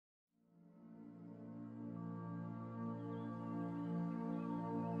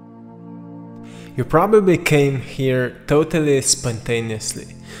You probably came here totally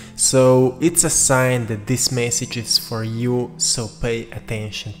spontaneously, so it's a sign that this message is for you, so pay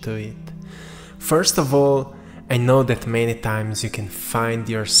attention to it. First of all, I know that many times you can find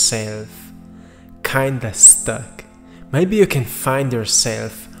yourself kinda stuck. Maybe you can find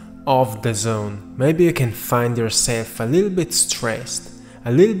yourself off the zone. Maybe you can find yourself a little bit stressed,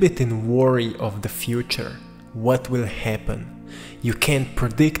 a little bit in worry of the future. What will happen? You can't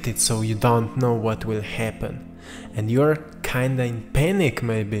predict it, so you don't know what will happen. And you're kinda in panic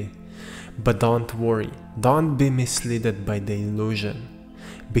maybe. But don't worry, don't be misled by the illusion.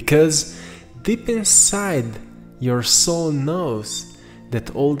 Because deep inside, your soul knows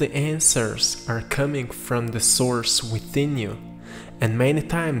that all the answers are coming from the source within you. And many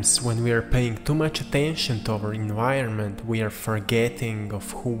times when we are paying too much attention to our environment, we are forgetting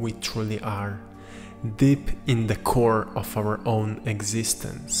of who we truly are, deep in the core of our own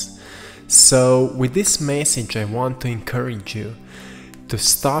existence. So with this message I want to encourage you to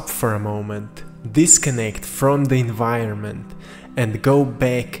stop for a moment, disconnect from the environment and go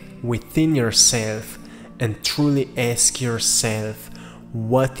back within yourself and truly ask yourself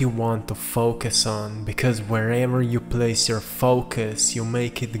what you want to focus on, because wherever you place your focus, you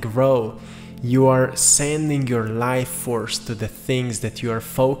make it grow. You are sending your life force to the things that you are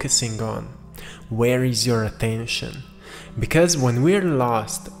focusing on. Where is your attention? Because when we're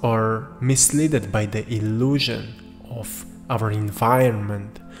lost or misled by the illusion of our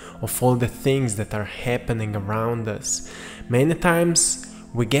environment, of all the things that are happening around us, many times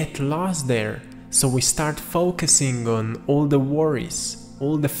we get lost there. So we start focusing on all the worries,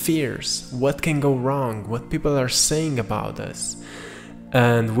 all the fears, what can go wrong, what people are saying about us.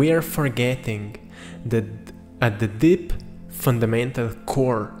 And we are forgetting that at the deep fundamental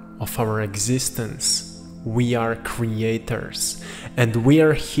core of our existence, we are creators, and we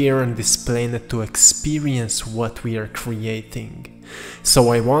are here on this planet to experience what we are creating. So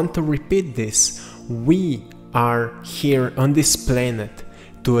I want to repeat this: we are here on this planet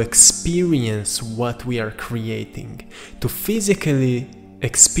to experience what we are creating, to physically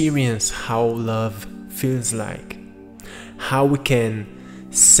experience how love feels like, how we can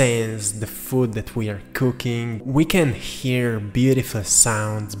sense the food that we are cooking, we can hear beautiful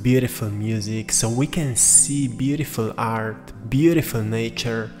sounds, beautiful music, so we can see beautiful art, beautiful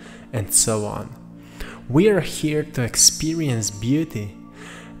nature, and so on. We are here to experience beauty.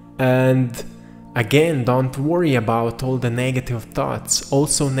 And again, don't worry about all the negative thoughts.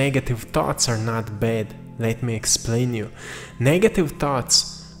 Also, negative thoughts are not bad. Let me explain you. Negative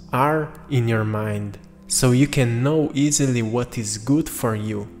thoughts are in your mind, so you can know easily what is good for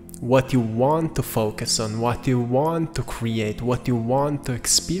you, what you want to focus on, what you want to create, what you want to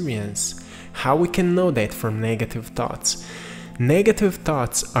experience. How we can know that from negative thoughts? Negative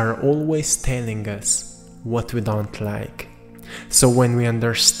thoughts are always telling us what we don't like. So when we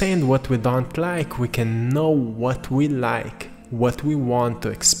understand what we don't like, we can know what we like, what we want to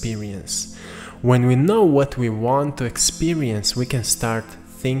experience. When we know what we want to experience, we can start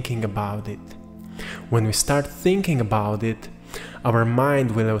thinking about it. When we start thinking about it, our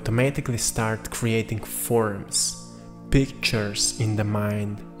mind will automatically start creating forms, pictures in the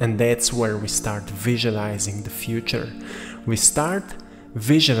mind, and that's where we start visualizing the future. We start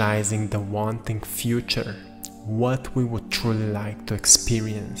visualizing the wanting future, what we would truly like to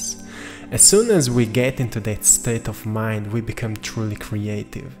experience. As soon as we get into that state of mind, we become truly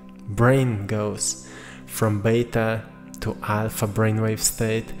creative. Brain goes from beta to alpha brainwave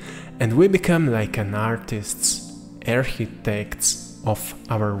state, and we become like an artists, architects of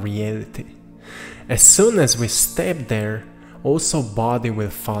our reality. As soon as we step there, also body will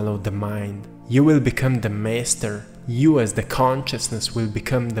follow the mind. You will become the master. You as the consciousness will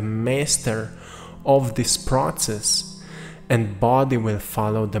become the master of this process, and body will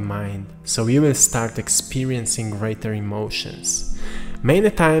follow the mind. So you will start experiencing greater emotions.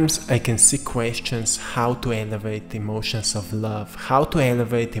 Many times I can see questions how to elevate emotions of love, how to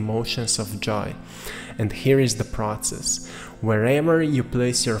elevate emotions of joy. And here is the process. Wherever you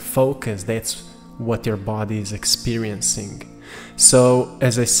place your focus, that's what your body is experiencing. So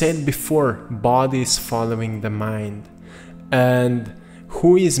as I said before, body is following the mind. And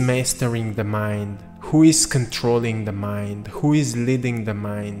who is mastering the mind? Who is controlling the mind? Who is leading the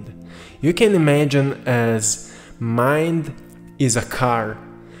mind? You can imagine as mind is a car,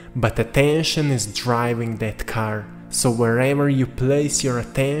 but attention is driving that car. So wherever you place your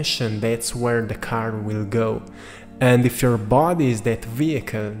attention, that's where the car will go. And if your body is that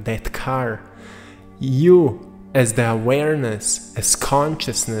vehicle, that car, you as the awareness, as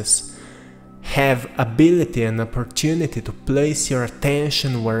consciousness, have ability and opportunity to place your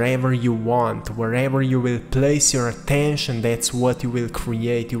attention wherever you want. Wherever you will place your attention, that's what you will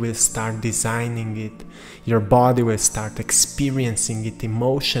create. You will start designing it. Your body will start experiencing it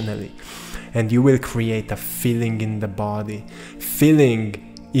emotionally, and you will create a feeling in the body.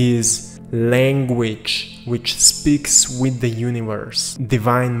 Feeling is language which speaks with the universe,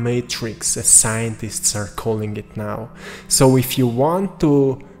 divine matrix, as scientists are calling it now. So if you want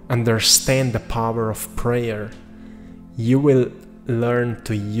to understand the power of prayer, you will learn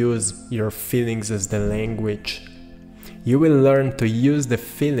to use your feelings as the language. You will learn to use the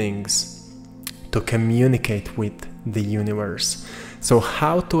feelings to communicate with the universe. So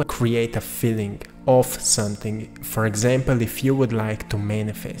how to create a feeling of something? For example, if you would like to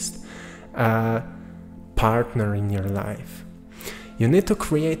manifest a partner in your life, you need to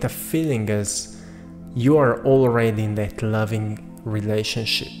create a feeling as you are already in that loving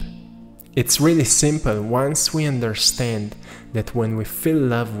relationship. It's really simple. Once we understand that when we feel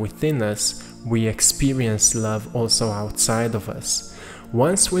love within us, we experience love also outside of us.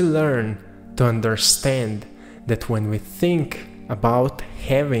 Once we learn to understand that when we think about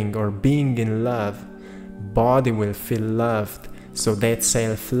having or being in love, body will feel loved, so that's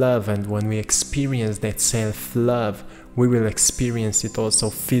self-love, and when we experience that self-love, we will experience it also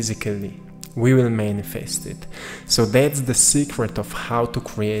physically. We will manifest it. So that's the secret of how to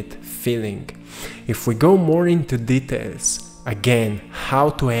create feeling. If we go more into details, again, how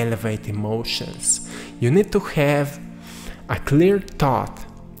to elevate emotions, you need to have a clear thought,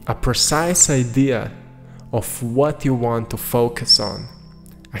 a precise idea of what you want to focus on.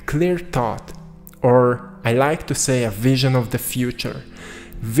 A clear thought, or I like to say a vision of the future.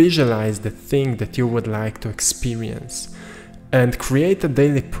 Visualize the thing that you would like to experience, and create a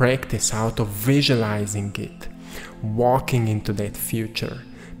daily practice out of visualizing it, walking into that future,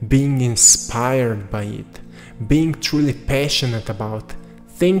 being inspired by it, being truly passionate about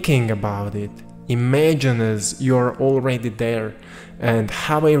thinking about it. Imagine as you're already there and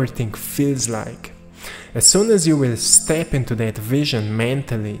how everything feels like. As soon as you will step into that vision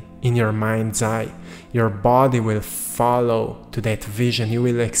mentally, in your mind's eye, your body will follow to that vision. You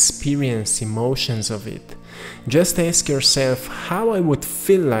will experience emotions of it. Just ask yourself how I would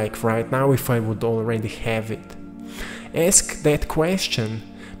feel like right now if I would already have it. Ask that question,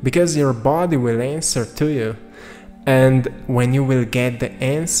 because your body will answer to you, and when you will get the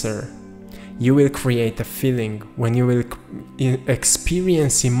answer, you will create a feeling. When you will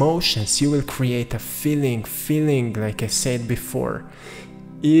experience emotions, you will create a feeling. Feeling, like I said before,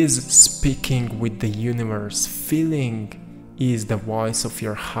 is speaking with the universe. Feeling is the voice of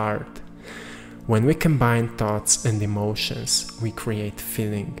your heart. When we combine thoughts and emotions, we create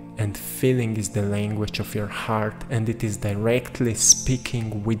feeling, and feeling is the language of your heart, and it is directly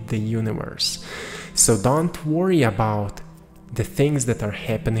speaking with the universe. So don't worry about the things that are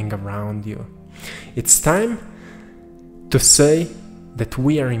happening around you. It's time to say that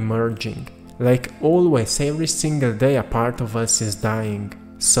we are emerging. Like always, every single day a part of us is dying.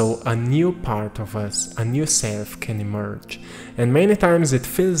 So a new part of us, a new self can emerge. And many times it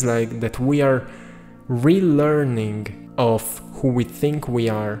feels like that we are relearning of who we think we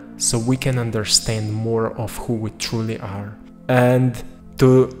are, so we can understand more of who we truly are. And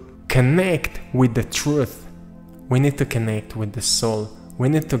to connect with the truth, we need to connect with the soul. We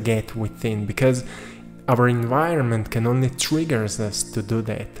need to get within, because our environment can only trigger us to do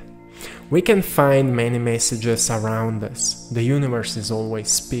that. We can find many messages around us. The universe is always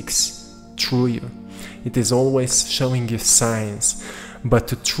speaks through you. It is always showing you signs. But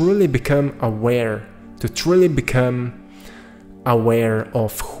to truly become aware,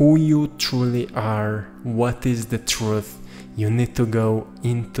 of who you truly are, what is the truth, you need to go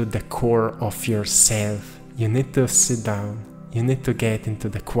into the core of yourself. You need to sit down. You need to get into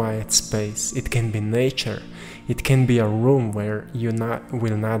the quiet space. It can be nature. It can be a room where you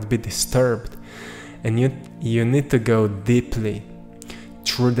will not be disturbed. And you need to go deeply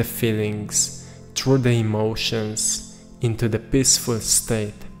through the feelings, through the emotions, into the peaceful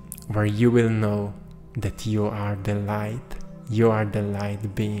state where you will know that you are the light. You are the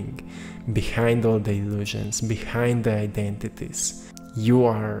light being behind all the illusions, behind the identities. You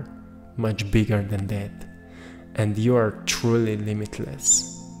are much bigger than that. And you are truly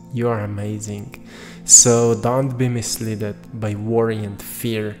limitless. You are amazing. So don't be misled by worry and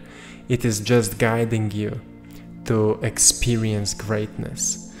fear. It is just guiding you to experience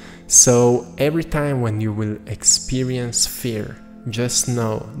greatness. So every time when you will experience fear, just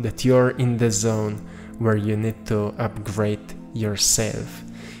know that you're in the zone where you need to upgrade yourself.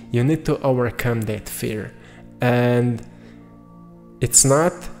 You need to overcome that fear. And it's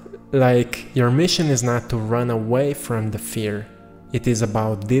not Like, your mission is not to run away from the fear. It is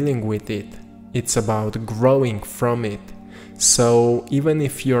about dealing with it. It's about growing from it. So even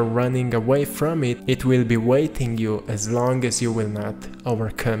if you're running away from it, it will be waiting you as long as you will not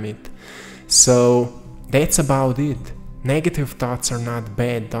overcome it. So that's about it. Negative thoughts are not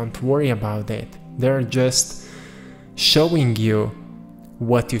bad, don't worry about that. They're just showing you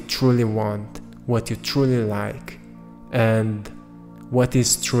what you truly want, what you truly like, and what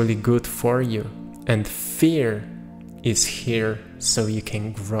is truly good for you. And fear is here so you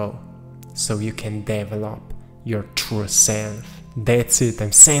can grow, so you can develop your true self. That's it.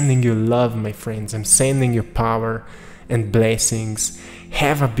 I'm sending you love, my friends. I'm sending you power and blessings.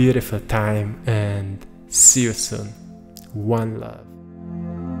 Have a beautiful time and see you soon. One love.